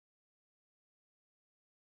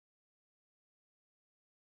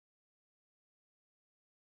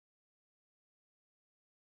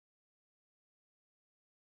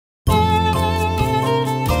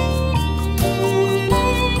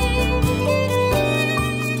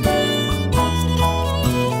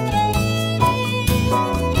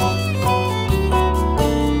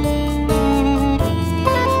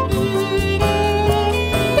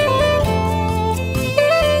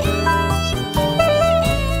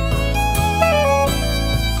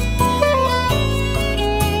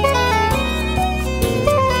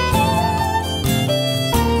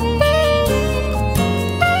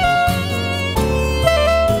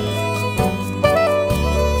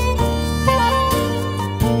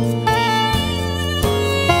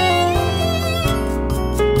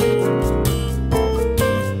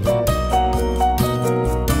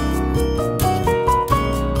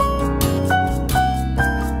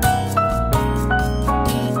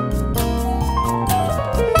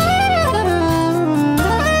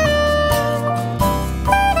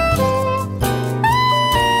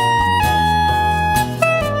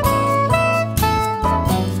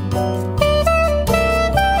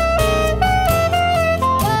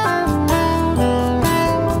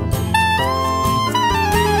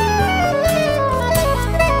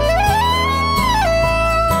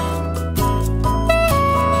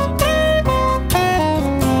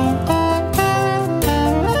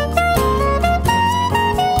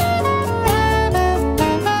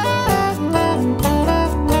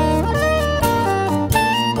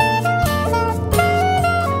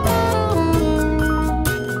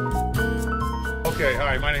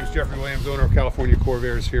owner of California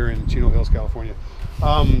Corvairs here in Chino Hills, California.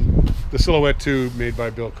 The Silhouette II made by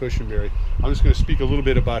Bill Cushenbery. I'm just going to speak a little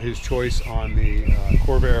bit about his choice on the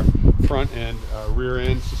Corvair front and rear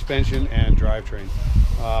end suspension and drivetrain.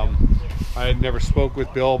 I had never spoke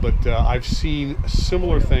with Bill, but I've seen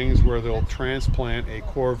similar things where they'll transplant a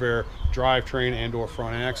Corvair drivetrain and or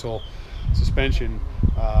front axle suspension,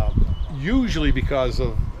 usually because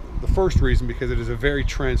of the first reason, because it is a very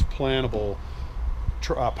transplantable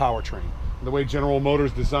powertrain. The way General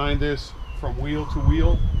Motors designed this from wheel to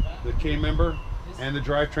wheel, the K-member and the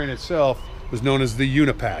drivetrain itself was known as the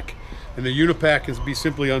Unipack. And the Unipack can be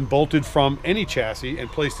simply unbolted from any chassis and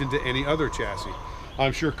placed into any other chassis.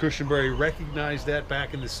 I'm sure Cushenbery recognized that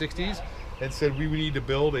back in the 60s and said we need to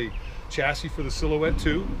build a chassis for the Silhouette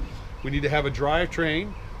II. We need to have a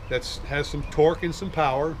drivetrain that has some torque and some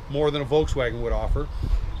power, more than a Volkswagen would offer,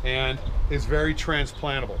 and is very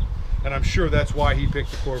transplantable. And I'm sure that's why he picked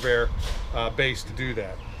the Corvair base to do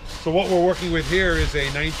that. So what we're working with here is a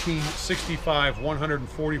 1965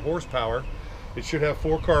 140 horsepower. It should have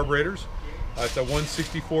 4 carburetors. It's a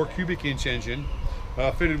 164 cubic inch engine,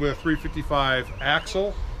 fitted with a 355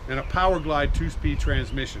 axle and a Powerglide 2-speed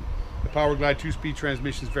transmission. The Powerglide 2-speed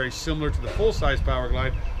transmission is very similar to the full-size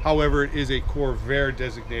Powerglide. However, it is a Corvair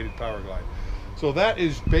designated Powerglide. So that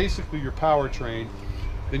is basically your powertrain.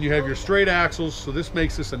 Then you have your straight axles, so this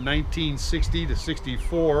makes this a 1960 to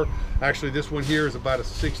 64. Actually, this one here is about a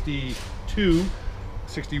 62,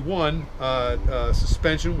 61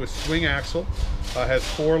 suspension with swing axle. Has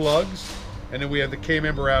 4 lugs, and then we have the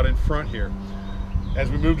K-member out in front here. As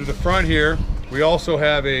we move to the front here, we also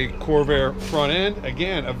have a Corvair front end.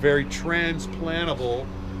 Again, a very transplantable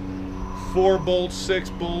 4 bolts, 6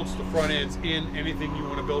 bolts. The front end's in anything you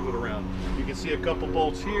want to build it around. You can see a couple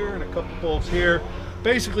bolts here and a couple bolts here.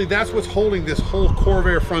 Basically, that's what's holding this whole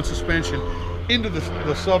Corvair front suspension into the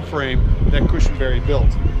subframe that Cushenbery built.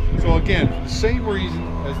 So again, for the same reason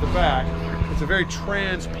as the back, it's a very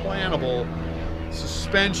transplantable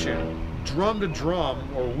suspension, drum to drum,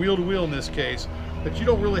 or wheel to wheel in this case, that you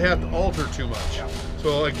don't really have to alter too much.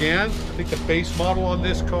 So again, I think the base model on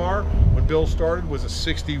this car, when Bill started, was a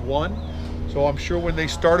 61. So I'm sure when they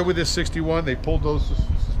started with this 61, they pulled those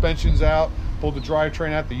suspensions out, pulled the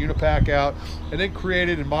drivetrain out, the Unipack out, and then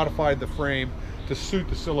created and modified the frame to suit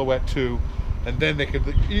the Silhouette II, and then they could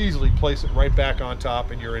easily place it right back on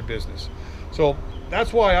top and you're in business. So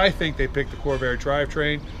that's why I think they picked the Corvair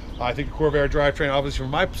drivetrain. I think the Corvair drivetrain, obviously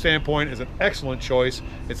from my standpoint, is an excellent choice.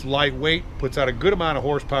 It's lightweight, puts out a good amount of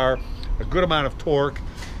horsepower, a good amount of torque,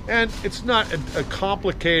 and it's not a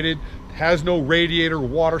complicated, has no radiator,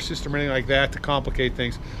 water system or anything like that to complicate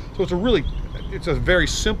things. So it's a very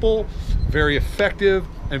simple, very effective,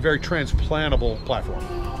 and very transplantable platform.